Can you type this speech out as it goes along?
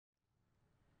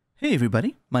Hey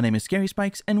everybody, my name is Scary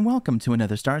Spikes and welcome to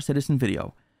another Star Citizen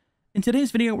video. In today's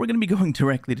video we're going to be going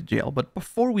directly to jail, but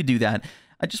before we do that,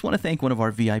 I just want to thank one of our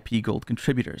VIP Gold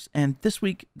contributors, and this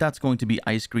week that's going to be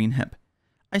Ice Green Hemp.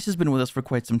 Ice has been with us for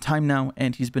quite some time now,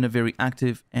 and he's been a very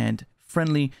active and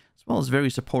friendly, as well as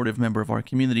very supportive member of our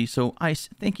community, so Ice,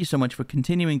 thank you so much for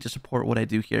continuing to support what I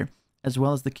do here, as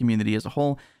well as the community as a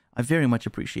whole. I very much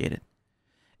appreciate it.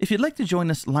 If you'd like to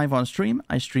join us live on stream,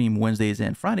 I stream Wednesdays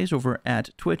and Fridays over at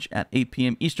Twitch at 8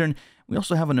 p.m. Eastern. We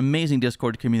also have an amazing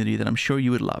Discord community that I'm sure you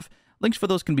would love. Links for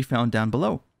those can be found down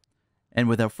below. And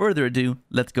without further ado,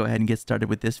 let's go ahead and get started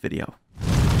with this video.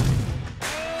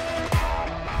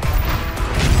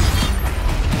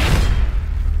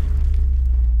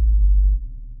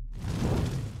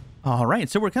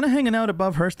 Alright, so we're kind of hanging out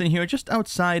above Hurston here, just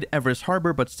outside Everest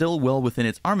Harbor, but still well within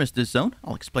its Armistice zone.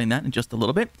 I'll explain that in just a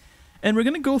little bit. And we're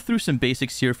going to go through some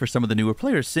basics here for some of the newer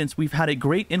players, since we've had a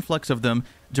great influx of them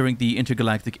during the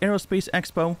Intergalactic Aerospace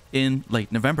Expo in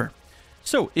late November.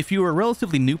 So, if you're a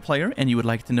relatively new player and you would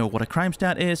like to know what a crime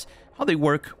stat is, how they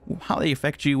work, how they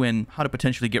affect you, and how to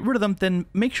potentially get rid of them, then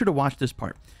make sure to watch this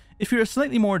part. If you're a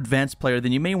slightly more advanced player,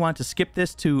 then you may want to skip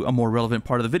this to a more relevant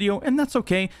part of the video, and that's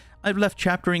okay. I've left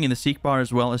chaptering in the seek bar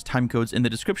as well as timecodes in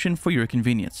the description for your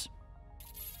convenience.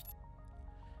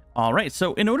 Alright,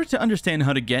 so in order to understand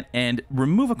how to get and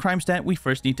remove a crime stat, we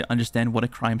first need to understand what a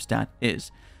crime stat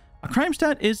is. A crime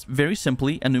stat is very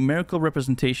simply a numerical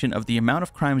representation of the amount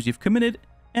of crimes you've committed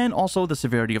and also the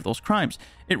severity of those crimes.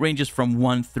 It ranges from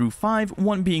 1 through 5,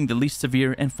 1 being the least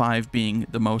severe and 5 being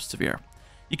the most severe.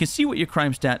 You can see what your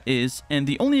crime stat is, and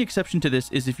the only exception to this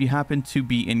is if you happen to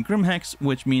be in GrimHex,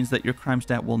 which means that your crime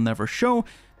stat will never show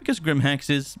because GrimHex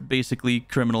is basically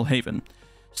criminal haven.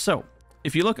 So,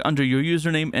 if you look under your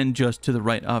username and just to the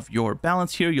right of your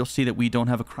balance here, you'll see that we don't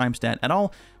have a crime stat at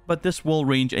all, but this will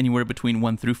range anywhere between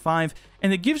 1 through 5,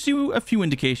 and it gives you a few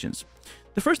indications.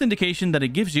 The first indication that it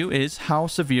gives you is how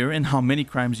severe and how many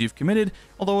crimes you've committed,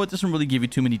 although it doesn't really give you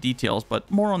too many details, but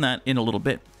more on that in a little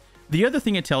bit. The other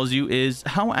thing it tells you is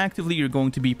how actively you're going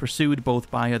to be pursued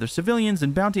both by other civilians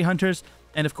and bounty hunters,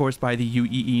 and of course by the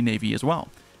aUEC Navy as well.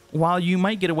 While you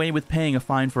might get away with paying a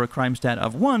fine for a crime stat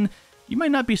of 1, you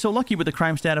might not be so lucky with a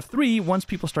crime stat of 3 once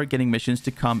people start getting missions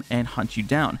to come and hunt you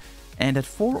down. And at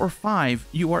 4 or 5,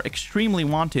 you are extremely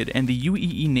wanted, and the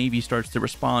aUEC Navy starts to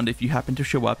respond if you happen to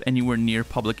show up anywhere near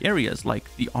public areas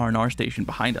like the R&R station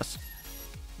behind us.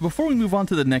 Before we move on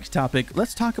to the next topic,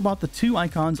 let's talk about the 2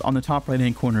 icons on the top right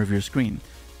hand corner of your screen.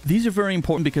 These are very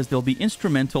important because they'll be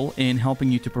instrumental in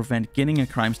helping you to prevent getting a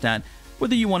crime stat,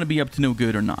 whether you want to be up to no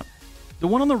good or not. The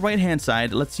one on the right hand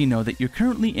side lets you know that you're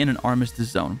currently in an Armistice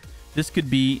zone. This could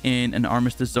be in an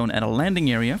Armistice zone at a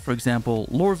landing area, for example,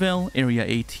 Lorville, Area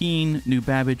 18, New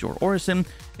Babbage, or Orison,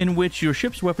 in which your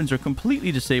ship's weapons are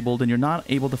completely disabled and you're not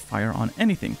able to fire on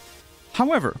anything.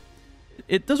 However,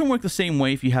 it doesn't work the same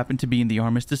way if you happen to be in the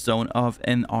Armistice zone of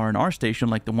an R&R station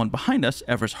like the one behind us,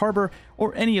 Everest Harbor,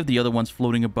 or any of the other ones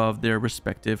floating above their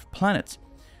respective planets.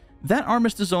 That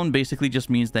Armistice zone basically just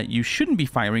means that you shouldn't be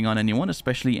firing on anyone,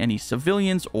 especially any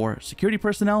civilians or security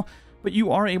personnel, but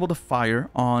you are able to fire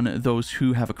on those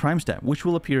who have a crime stat, which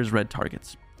will appear as red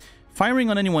targets. Firing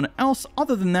on anyone else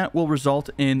other than that will result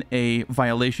in a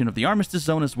violation of the Armistice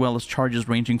zone, as well as charges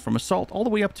ranging from assault all the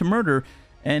way up to murder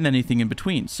and anything in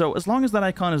between. So as long as that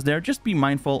icon is there, just be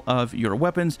mindful of your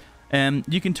weapons, and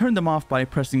you can turn them off by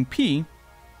pressing P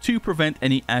to prevent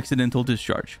any accidental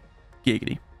discharge.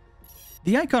 Giggity.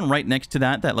 The icon right next to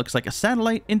that looks like a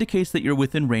satellite indicates that you're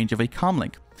within range of a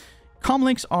comlink.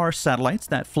 Comm-Links are satellites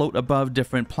that float above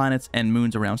different planets and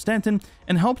moons around Stanton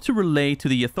and help to relay to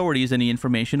the authorities any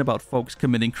information about folks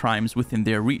committing crimes within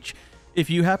their reach. If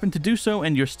you happen to do so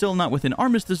and you're still not within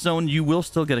Armistice zone, you will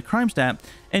still get a crime stat,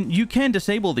 and you can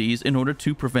disable these in order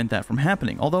to prevent that from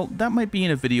happening, although that might be in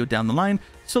a video down the line,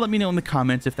 so let me know in the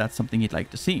comments if that's something you'd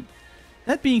like to see.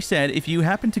 That being said, if you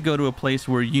happen to go to a place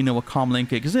where you know a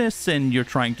comlink exists and you're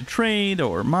trying to trade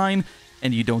or mine,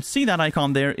 and you don't see that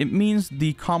icon there, it means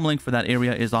the comlink for that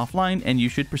area is offline and you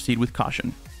should proceed with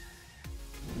caution.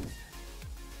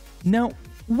 Now,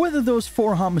 whether those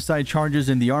 4 homicide charges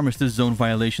in the Armistice zone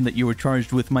violation that you were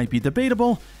charged with might be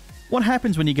debatable, what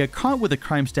happens when you get caught with a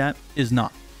crime stat is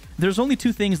not. There's only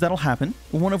 2 things that'll happen,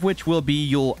 one of which will be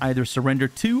you'll either surrender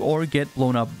to or get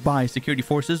blown up by security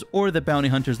forces or the bounty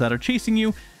hunters that are chasing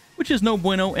you, which is no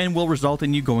bueno and will result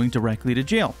in you going directly to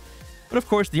jail. But of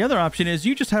course, the other option is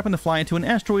you just happen to fly into an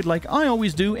asteroid like I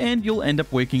always do, and you'll end up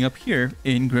waking up here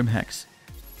in GrimHex.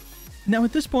 Now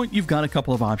at this point, you've got a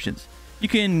couple of options. You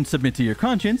can submit to your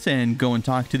conscience and go and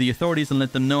talk to the authorities and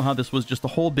let them know how this was just a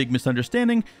whole big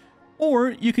misunderstanding,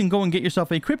 Or you can go and get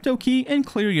yourself a crypto key and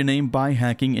clear your name by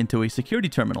hacking into a security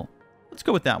terminal. Let's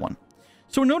go with that one.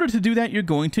 So in order to do that, you're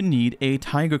going to need a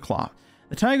Tigerclaw.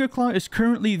 The Tigerclaw is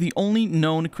currently the only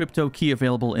known crypto key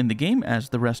available in the game, as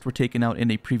the rest were taken out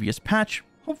in a previous patch,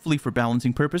 hopefully for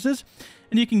balancing purposes.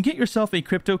 And you can get yourself a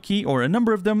crypto key or a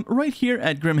number of them right here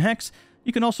at GrimHex.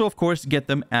 You can also, of course, get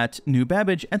them at New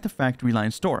Babbage at the Factory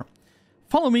Line store.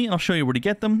 Follow me and I'll show you where to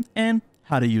get them and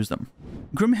how to use them.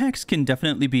 GrimHex can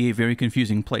definitely be a very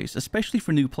confusing place, especially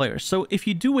for new players. So if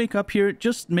you do wake up here,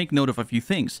 just make note of a few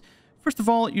things. First of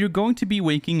all, you're going to be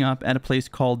waking up at a place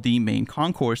called the main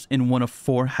concourse in one of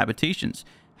 4 habitations.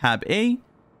 Hab A,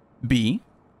 B,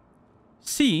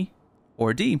 C,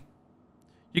 or D.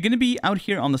 You're going to be out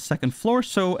here on the 2nd floor,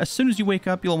 so as soon as you wake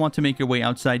up, you'll want to make your way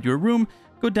outside your room,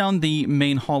 go down the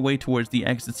main hallway towards the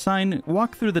exit sign,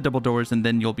 walk through the double doors, and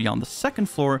then you'll be on the 2nd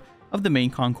floor of the main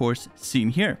concourse seen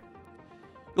here.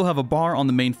 You'll have a bar on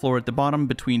the main floor at the bottom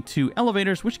between 2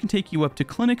 elevators, which can take you up to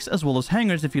clinics as well as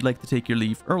hangars if you'd like to take your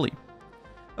leave early.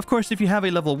 Of course, if you have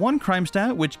a level 1 crime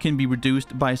stat, which can be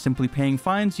reduced by simply paying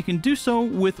fines, you can do so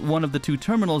with one of the 2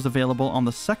 terminals available on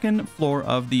the 2nd floor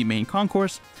of the main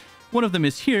concourse. One of them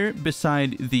is here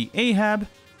beside the A hab,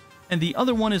 and the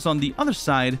other one is on the other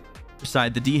side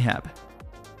beside the D hab.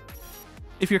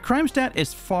 If your crime stat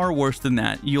is far worse than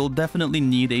that, you'll definitely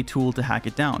need a tool to hack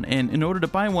it down, and in order to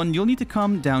buy one, you'll need to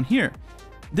come down here.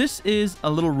 This is a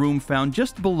little room found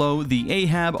just below the A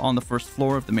hab on the 1st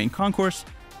floor of the main concourse.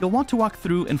 You'll want to walk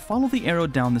through and follow the arrow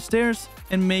down the stairs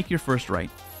and make your first right.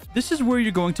 This is where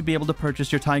you're going to be able to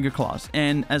purchase your Tigerclaws,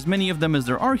 and as many of them as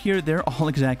there are here, they're all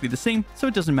exactly the same, so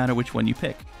it doesn't matter which one you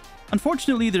pick.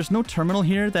 Unfortunately, there's no terminal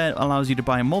here that allows you to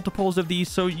buy multiples of these,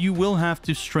 so you will have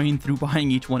to strain through buying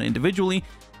each one individually,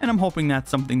 and I'm hoping that's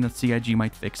something that CIG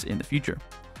might fix in the future.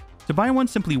 To buy one,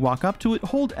 simply walk up to it,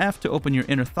 hold F to open your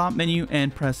inner thought menu,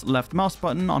 and press left mouse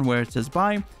button on where it says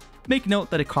buy. Make note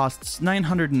that it costs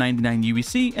 999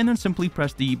 UEC, and then simply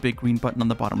press the big green button on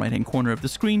the bottom right hand corner of the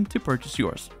screen to purchase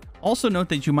yours. Also note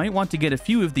that you might want to get a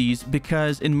few of these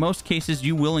because in most cases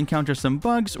you will encounter some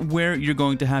bugs where you're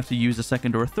going to have to use a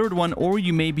 2nd or a 3rd one, or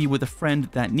you may be with a friend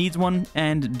that needs one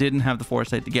and didn't have the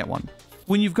foresight to get one.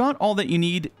 When you've got all that you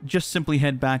need, just simply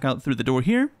head back out through the door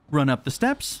here, run up the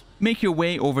steps, make your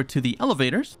way over to the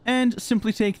elevators, and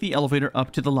simply take the elevator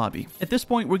up to the lobby. At this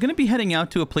point, we're going to be heading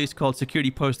out to a place called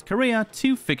Security Post Kareah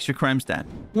to fix your crime stat.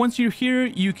 Once you're here,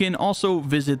 you can also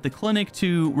visit the clinic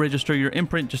to register your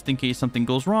imprint just in case something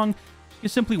goes wrong. You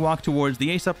simply walk towards the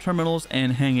ASAP terminals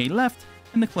and hang a left,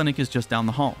 and the clinic is just down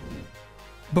the hall.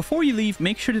 Before you leave,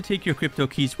 make sure to take your crypto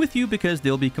keys with you because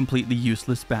they'll be completely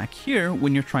useless back here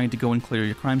when you're trying to go and clear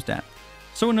your crime stat.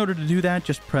 So in order to do that,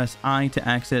 just press I to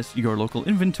access your local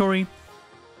inventory.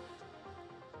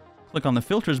 Click on the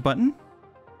filters button.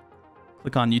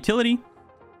 Click on utility.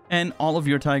 And all of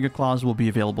your Tigerclaws will be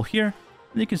available here.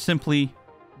 And you can simply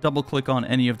double click on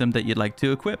any of them that you'd like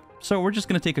to equip. So we're just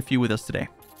going to take a few with us today.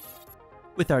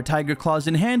 With our Tigerclaws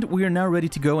in hand, we are now ready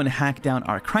to go and hack down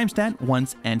our crime stat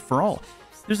once and for all.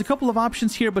 There's a couple of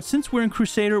options here, but since we're in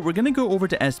Crusader, we're going to go over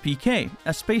to SPK,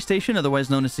 a space station otherwise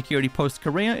known as Security Post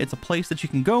Kareah. It's a place that you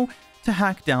can go to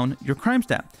hack down your crime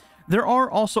stat. There are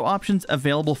also options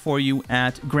available for you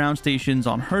at ground stations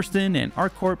on Hurston and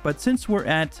ArcCorp, but since we're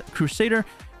at Crusader,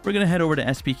 we're going to head over to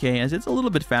SPK as it's a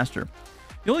little bit faster.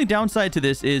 The only downside to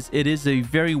this is it is a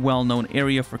very well-known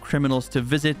area for criminals to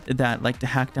visit that like to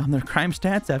hack down their crime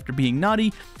stats after being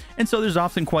naughty, and so there's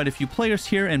often quite a few players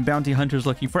here and bounty hunters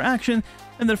looking for action,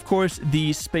 and then of course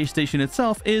the space station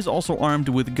itself is also armed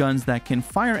with guns that can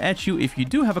fire at you if you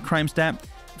do have a crime stat.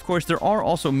 Of course, there are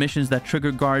also missions that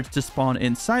trigger guards to spawn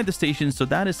inside the station, so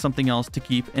that is something else to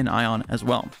keep an eye on as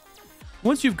well.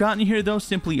 Once you've gotten here though,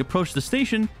 simply approach the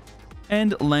station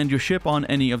and land your ship on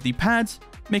any of the pads.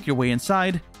 Make your way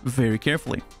inside very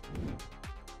carefully.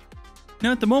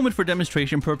 Now at the moment, for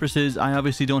demonstration purposes, I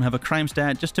obviously don't have a crime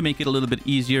stat just to make it a little bit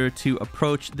easier to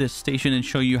approach this station and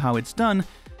show you how it's done,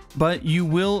 but you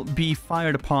will be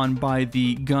fired upon by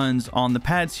the guns on the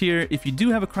pads here if you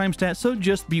do have a crime stat, so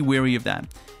just be wary of that.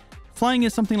 Flying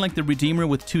as something like the Redeemer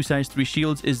with 2 size 3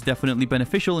 shields is definitely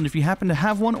beneficial, and if you happen to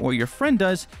have one or your friend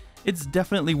does, it's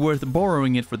definitely worth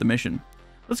borrowing it for the mission.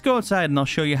 Let's go outside and I'll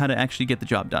show you how to actually get the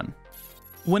job done.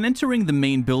 When entering the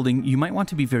main building, you might want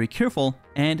to be very careful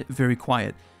and very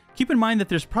quiet. Keep in mind that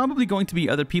there's probably going to be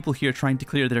other people here trying to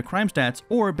clear their crime stats,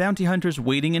 or bounty hunters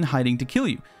waiting and hiding to kill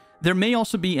you. There may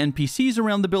also be NPCs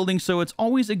around the building, so it's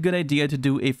always a good idea to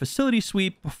do a facility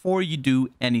sweep before you do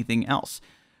anything else.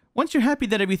 Once you're happy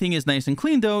that everything is nice and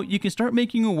clean though, you can start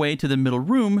making your way to the middle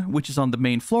room, which is on the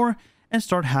main floor, and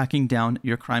start hacking down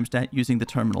your crime stat using the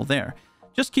terminal there.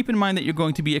 Just keep in mind that you're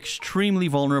going to be extremely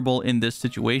vulnerable in this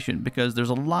situation because there's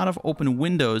a lot of open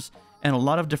windows and a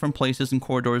lot of different places and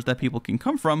corridors that people can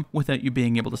come from without you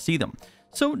being able to see them.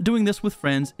 So doing this with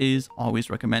friends is always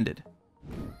recommended.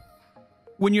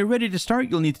 When you're ready to start,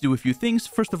 you'll need to do a few things.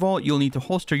 First of all, you'll need to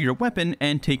holster your weapon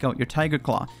and take out your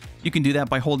Tigerclaw. You can do that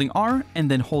by holding R and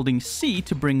then holding C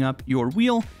to bring up your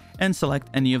wheel and select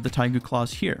any of the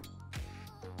Tigerclaws here.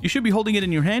 You should be holding it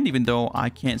in your hand, even though I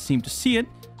can't seem to see it.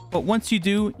 But once you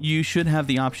do, you should have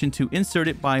the option to insert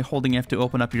it by holding F to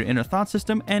open up your inner thought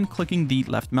system and clicking the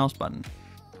left mouse button.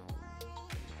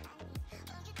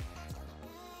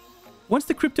 Once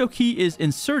the crypto key is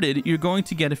inserted, you're going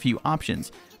to get a few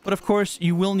options. But of course,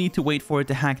 you will need to wait for it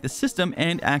to hack the system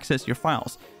and access your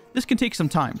files. This can take some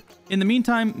time. In the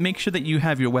meantime, make sure that you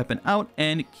have your weapon out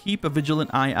and keep a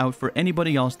vigilant eye out for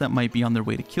anybody else that might be on their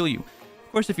way to kill you.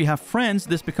 Of course, if you have friends,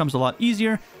 this becomes a lot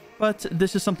easier, but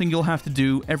this is something you'll have to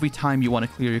do every time you want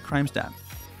to clear your crime stat.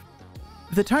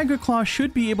 The Tigerclaw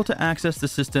should be able to access the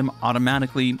system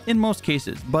automatically in most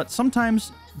cases, but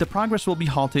sometimes the progress will be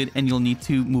halted and you'll need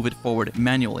to move it forward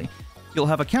manually. You'll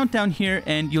have a countdown here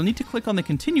and you'll need to click on the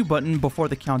continue button before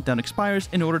the countdown expires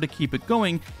in order to keep it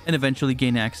going and eventually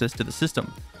gain access to the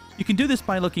system. You can do this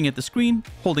by looking at the screen,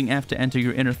 holding F to enter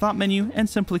your inner thought menu, and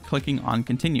simply clicking on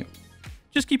continue.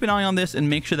 Just keep an eye on this and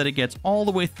make sure that it gets all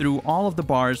the way through all of the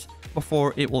bars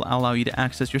before it will allow you to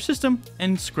access your system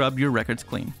and scrub your records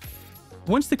clean.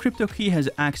 Once the crypto key has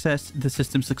accessed the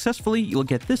system successfully, you'll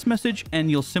get this message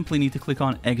and you'll simply need to click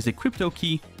on exit crypto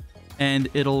key and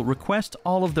it'll request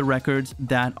all of the records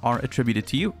that are attributed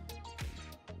to you.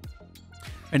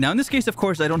 And now in this case, of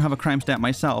course, I don't have a crime stat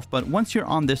myself, but once you're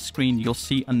on this screen, you'll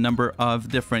see a number of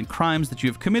different crimes that you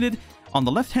have committed on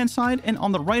the left-hand side, and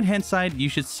on the right-hand side, you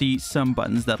should see some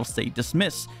buttons that'll say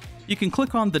dismiss. You can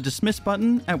click on the dismiss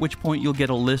button, at which point you'll get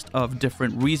a list of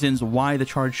different reasons why the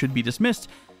charge should be dismissed.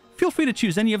 Feel free to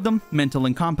choose any of them. Mental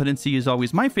incompetency is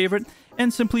always my favorite,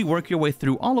 and simply work your way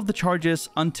through all of the charges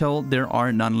until there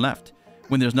are none left.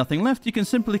 When there's nothing left, you can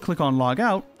simply click on log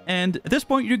out, and at this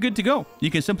point, you're good to go. You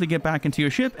can simply get back into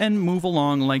your ship and move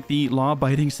along like the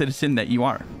law-abiding citizen that you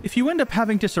are. If you end up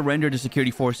having to surrender to security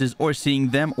forces or seeing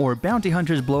them or bounty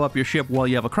hunters blow up your ship while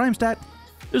you have a crime stat,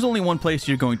 there's only one place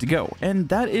you're going to go, and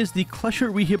that is the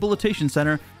Klesher Rehabilitation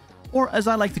Center, or as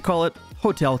I like to call it,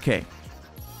 Hotel K.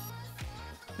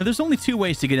 Now, there's only two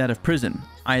ways to get out of prison.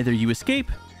 Either you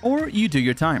escape, or you do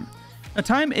your time. Now,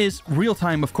 time is real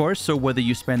time, of course, so whether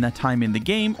you spend that time in the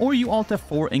game, or you Alt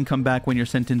F4 and come back when your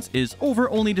sentence is over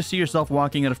only to see yourself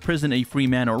walking out of prison a free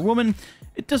man or woman,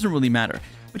 it doesn't really matter.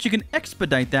 But you can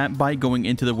expedite that by going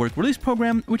into the work release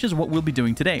program, which is what we'll be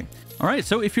doing today. Alright,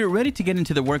 so if you're ready to get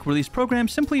into the work release program,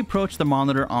 simply approach the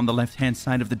monitor on the left-hand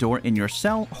side of the door in your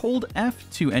cell, hold F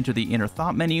to enter the inner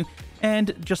thought menu,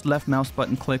 and just left mouse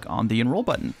button click on the enroll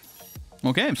button.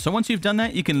 Okay, so once you've done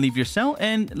that, you can leave your cell,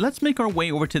 and let's make our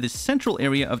way over to the central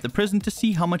area of the prison to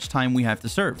see how much time we have to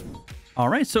serve.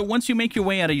 Alright, so once you make your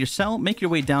way out of your cell, make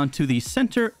your way down to the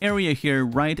center area here,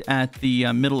 right at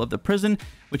the middle of the prison,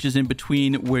 which is in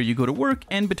between where you go to work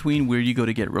and between where you go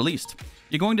to get released.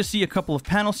 You're going to see a couple of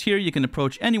panels here. You can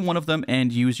approach any one of them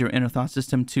and use your inner thought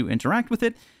system to interact with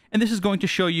it. And this is going to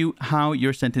show you how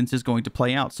your sentence is going to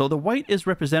play out. So the white is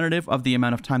representative of the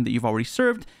amount of time that you've already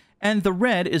served, and the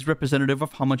red is representative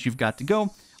of how much you've got to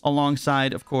go,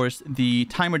 alongside, of course, the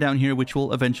timer down here, which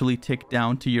will eventually tick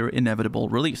down to your inevitable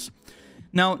release.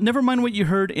 Now, never mind what you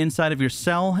heard inside of your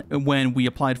cell when we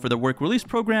applied for the work release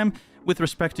program with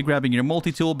respect to grabbing your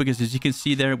multi-tool, because as you can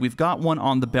see there, we've got one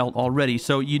on the belt already,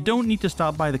 so you don't need to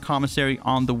stop by the commissary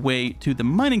on the way to the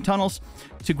mining tunnels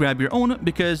to grab your own,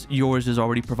 because yours is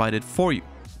already provided for you.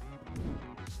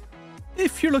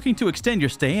 If you're looking to extend your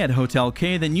stay at Hotel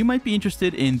K, then you might be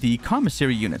interested in the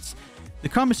commissary units. The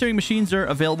commissary machines are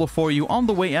available for you on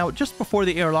the way out just before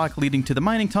the airlock leading to the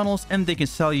mining tunnels, and they can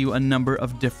sell you a number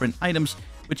of different items,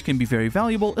 which can be very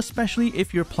valuable, especially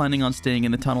if you're planning on staying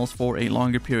in the tunnels for a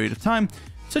longer period of time,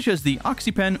 such as the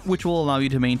OxyPen, which will allow you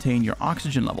to maintain your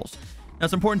oxygen levels. Now,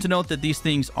 it's important to note that these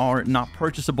things are not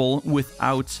purchasable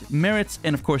without merits,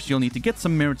 and of course, you'll need to get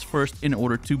some merits first in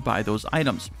order to buy those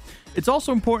items. It's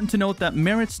also important to note that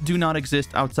merits do not exist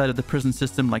outside of the prison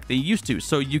system like they used to,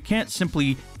 so you can't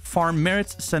simply farm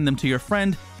merits, send them to your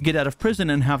friend, get out of prison,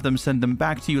 and have them send them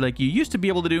back to you like you used to be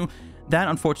able to do. That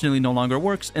unfortunately no longer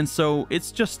works, and so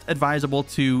it's just advisable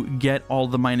to get all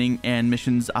the mining and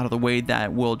missions out of the way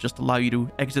that will just allow you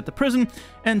to exit the prison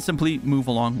and simply move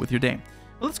along with your day.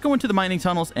 But let's go into the mining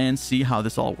tunnels and see how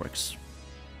this all works.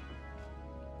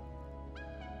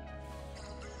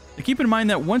 Now, keep in mind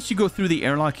that once you go through the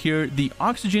airlock here, the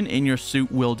oxygen in your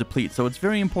suit will deplete, so it's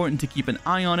very important to keep an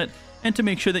eye on it and to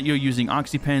make sure that you're using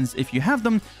oxypens if you have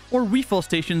them, or refill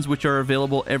stations which are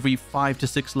available every 5 to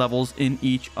 6 levels in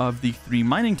each of the 3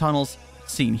 mining tunnels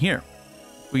seen here.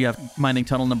 We have mining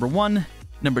tunnel number 1,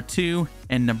 number 2,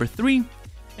 and number 3.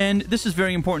 And this is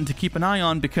very important to keep an eye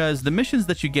on because the missions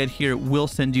that you get here will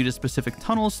send you to specific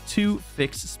tunnels to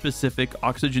fix specific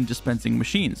oxygen dispensing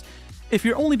machines. If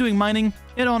you're only doing mining,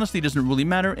 it honestly doesn't really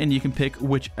matter and you can pick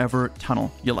whichever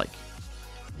tunnel you like.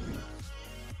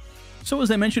 So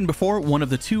as I mentioned before, one of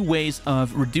the 2 ways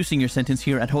of reducing your sentence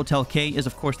here at Hotel K is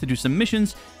of course to do some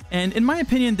missions, and in my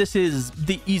opinion this is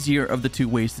the easier of the 2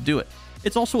 ways to do it.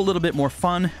 It's also a little bit more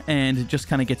fun and it just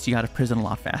kind of gets you out of prison a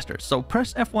lot faster. So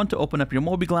press F1 to open up your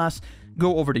mobi-glass,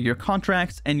 go over to your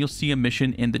contracts, and you'll see a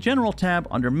mission in the General tab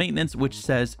under Maintenance which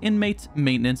says Inmate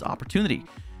Maintenance Opportunity.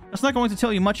 That's not going to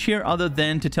tell you much here other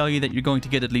than to tell you that you're going to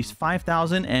get at least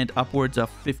 5,000 and upwards of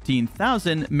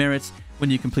 15,000 merits when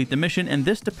you complete the mission, and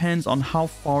this depends on how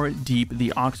far deep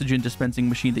the oxygen dispensing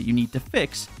machine that you need to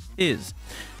fix is.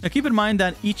 Now keep in mind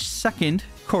that each second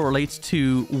correlates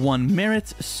to 1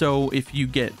 merit, so if you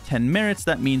get 10 merits,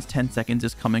 that means 10 seconds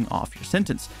is coming off your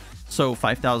sentence. So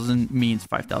 5,000 means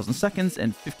 5,000 seconds,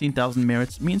 and 15,000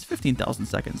 merits means 15,000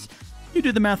 seconds. You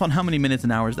do the math on how many minutes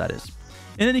and hours that is.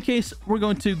 In any case, we're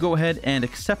going to go ahead and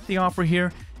accept the offer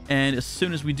here, and as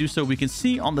soon as we do so, we can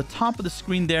see on the top of the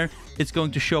screen there, it's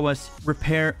going to show us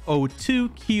Repair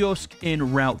O2 Kiosk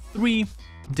in Route 3,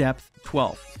 Depth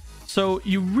 12. So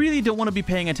you really don't want to be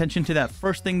paying attention to that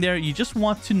first thing there, you just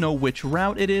want to know which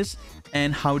route it is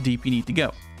and how deep you need to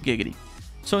go. Giggity.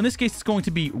 So in this case, it's going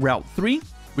to be Route 3,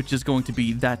 which is going to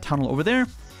be that tunnel over there,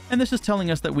 and this is telling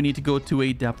us that we need to go to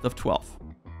a depth of 12.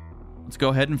 Let's go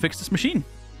ahead and fix this machine.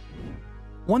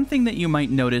 One thing that you might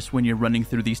notice when you're running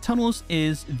through these tunnels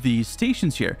is these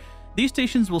stations here. These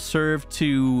stations will serve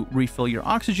to refill your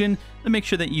oxygen to make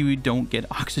sure that you don't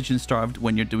get oxygen starved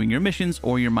when you're doing your missions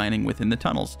or you're mining within the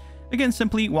tunnels. Again,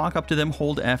 simply walk up to them,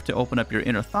 hold F to open up your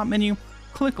inner thought menu,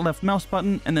 click left mouse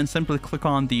button, and then simply click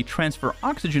on the transfer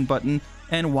oxygen button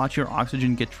and watch your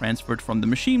oxygen get transferred from the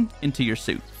machine into your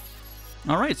suit.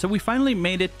 Alright, so we finally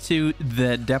made it to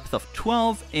the depth of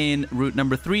 12 in route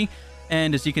number 3.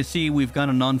 And as you can see, we've got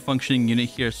a non-functioning unit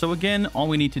here. So again, all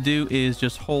we need to do is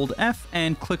just hold F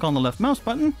and click on the left mouse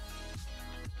button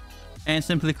and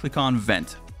simply click on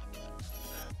Vent.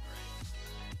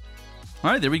 All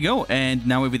right, there we go. And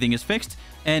now everything is fixed.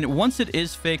 And once it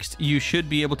is fixed, you should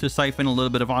be able to siphon a little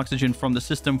bit of oxygen from the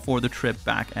system for the trip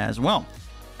back as well.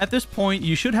 At this point,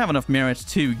 you should have enough merits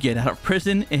to get out of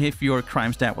prison if your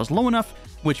crime stat was low enough,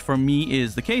 which for me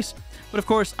is the case. But of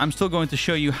course, I'm still going to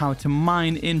show you how to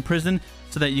mine in prison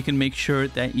so that you can make sure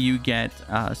that you get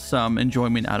some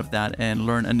enjoyment out of that and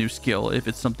learn a new skill if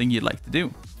it's something you'd like to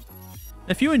do.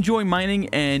 If you enjoy mining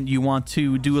and you want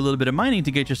to do a little bit of mining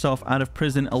to get yourself out of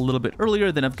prison a little bit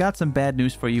earlier, then I've got some bad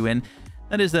news for you, and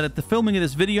that is that at the filming of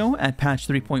this video at patch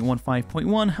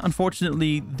 3.15.1,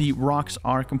 unfortunately, the rocks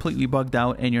are completely bugged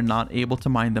out and you're not able to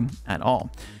mine them at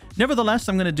all. Nevertheless,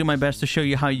 I'm going to do my best to show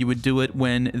you how you would do it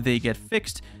when they get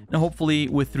fixed, and hopefully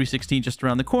with 316 just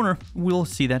around the corner, we'll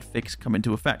see that fix come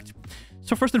into effect.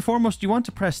 So first and foremost, you want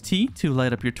to press T to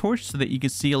light up your torch so that you can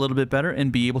see a little bit better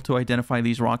and be able to identify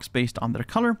these rocks based on their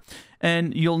color.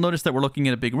 And you'll notice that we're looking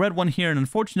at a big red one here, and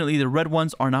unfortunately the red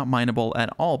ones are not mineable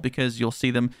at all because you'll see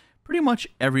them pretty much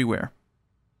everywhere.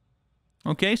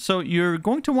 Okay, so you're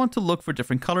going to want to look for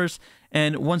different colors,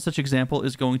 and one such example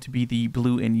is going to be the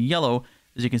blue and yellow.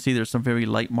 As you can see, there's some very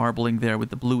light marbling there with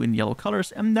the blue and yellow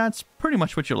colors, and that's pretty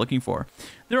much what you're looking for.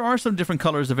 There are some different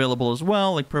colors available as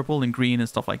well, like purple and green and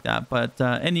stuff like that, but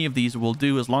any of these will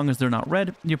do as long as they're not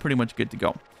red. You're pretty much good to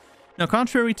go. Now,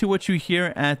 contrary to what you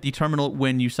hear at the terminal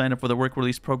when you sign up for the work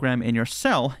release program in your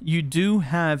cell, you do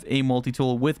have a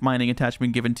multi-tool with mining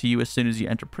attachment given to you as soon as you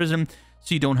enter prison,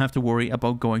 so you don't have to worry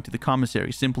about going to the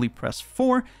commissary. Simply press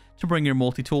 4 to bring your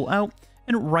multi-tool out,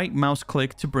 and right mouse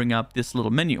click to bring up this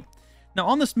little menu. Now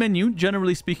on this menu,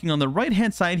 generally speaking, on the right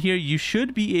hand side here, you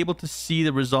should be able to see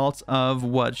the results of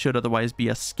what should otherwise be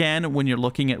a scan when you're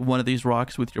looking at one of these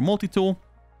rocks with your multi-tool,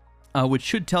 which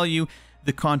should tell you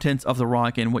the contents of the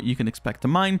rock and what you can expect to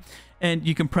mine. And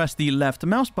you can press the left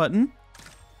mouse button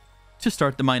to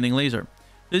start the mining laser.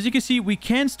 As you can see, we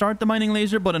can start the mining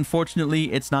laser, but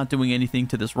unfortunately it's not doing anything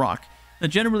to this rock. Now,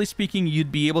 generally speaking,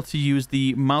 you'd be able to use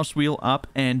the mouse wheel up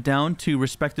and down to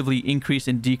respectively increase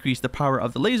and decrease the power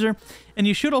of the laser. And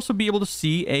you should also be able to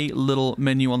see a little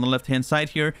menu on the left-hand side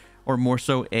here, or more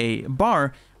so a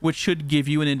bar, which should give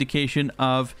you an indication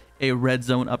of a red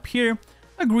zone up here,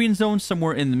 a green zone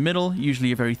somewhere in the middle,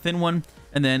 usually a very thin one,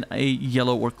 and then a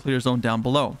yellow or clear zone down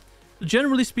below. So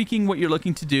generally speaking, what you're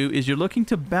looking to do is you're looking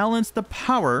to balance the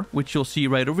power, which you'll see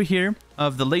right over here,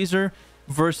 of the laser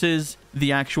versus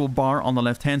the actual bar on the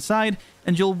left-hand side,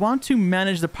 and you'll want to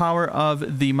manage the power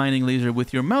of the mining laser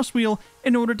with your mouse wheel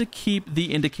in order to keep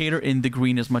the indicator in the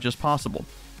green as much as possible.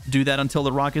 Do that until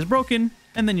the rock is broken,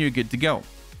 and then you're good to go.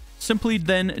 Simply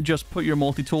then just put your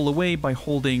multi-tool away by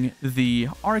holding the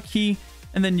R key,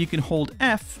 and then you can hold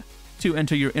F to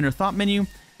enter your inner thought menu,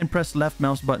 and press left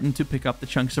mouse button to pick up the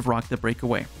chunks of rock that break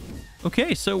away.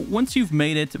 Okay, so once you've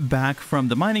made it back from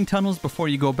the mining tunnels, before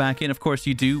you go back in, of course,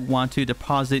 you do want to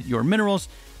deposit your minerals.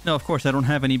 Now, of course, I don't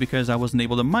have any because I wasn't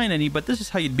able to mine any, but this is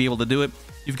how you'd be able to do it.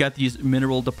 You've got these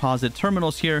mineral deposit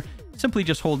terminals here. Simply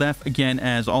just hold F, again,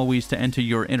 as always, to enter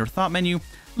your inner thought menu.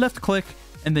 Left click,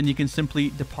 and then you can simply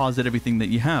deposit everything that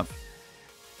you have.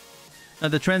 Now,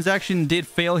 the transaction did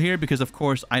fail here because, of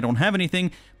course, I don't have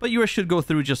anything, but yours should go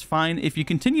through just fine. If you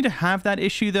continue to have that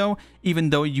issue, though,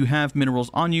 even though you have minerals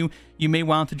on you, you may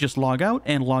want to just log out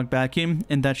and log back in,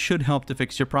 and that should help to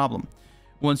fix your problem.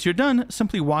 Once you're done,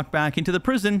 simply walk back into the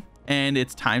prison, and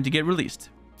it's time to get released.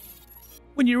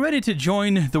 When you're ready to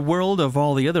join the world of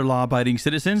all the other law-abiding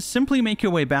citizens, simply make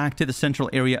your way back to the central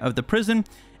area of the prison,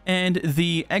 and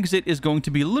the exit is going to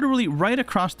be literally right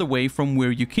across the way from where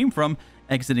you came from,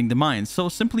 exiting the mines. So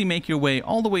simply make your way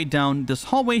all the way down this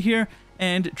hallway here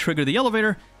and trigger the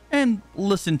elevator and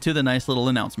listen to the nice little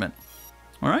announcement.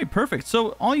 All right, perfect.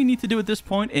 So all you need to do at this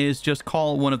point is just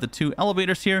call one of the two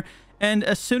elevators here, and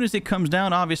as soon as it comes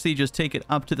down, obviously just take it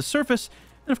up to the surface.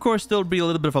 And of course, there'll be a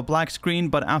little bit of a black screen,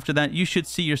 but after that, you should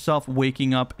see yourself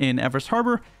waking up in Everest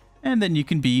Harbor, and then you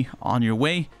can be on your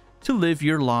way to live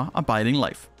your law-abiding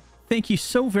life. Thank you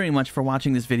so very much for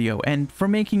watching this video and for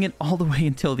making it all the way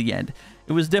until the end.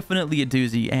 It was definitely a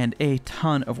doozy and a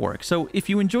ton of work. So if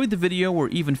you enjoyed the video or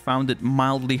even found it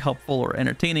mildly helpful or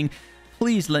entertaining,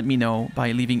 please let me know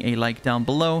by leaving a like down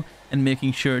below and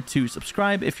making sure to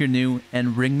subscribe if you're new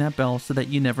and ring that bell so that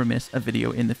you never miss a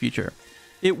video in the future.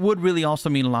 It would really also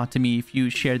mean a lot to me if you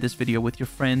shared this video with your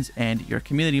friends and your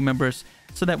community members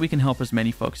so that we can help as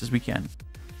many folks as we can.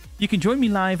 You can join me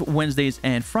live Wednesdays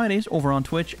and Fridays over on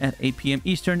Twitch at 8 p.m.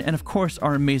 Eastern, and of course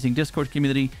our amazing Discord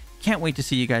community. Can't wait to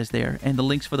see you guys there, and the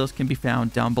links for those can be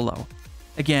found down below.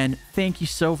 Again, thank you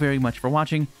so very much for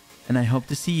watching, and I hope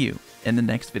to see you in the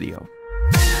next video.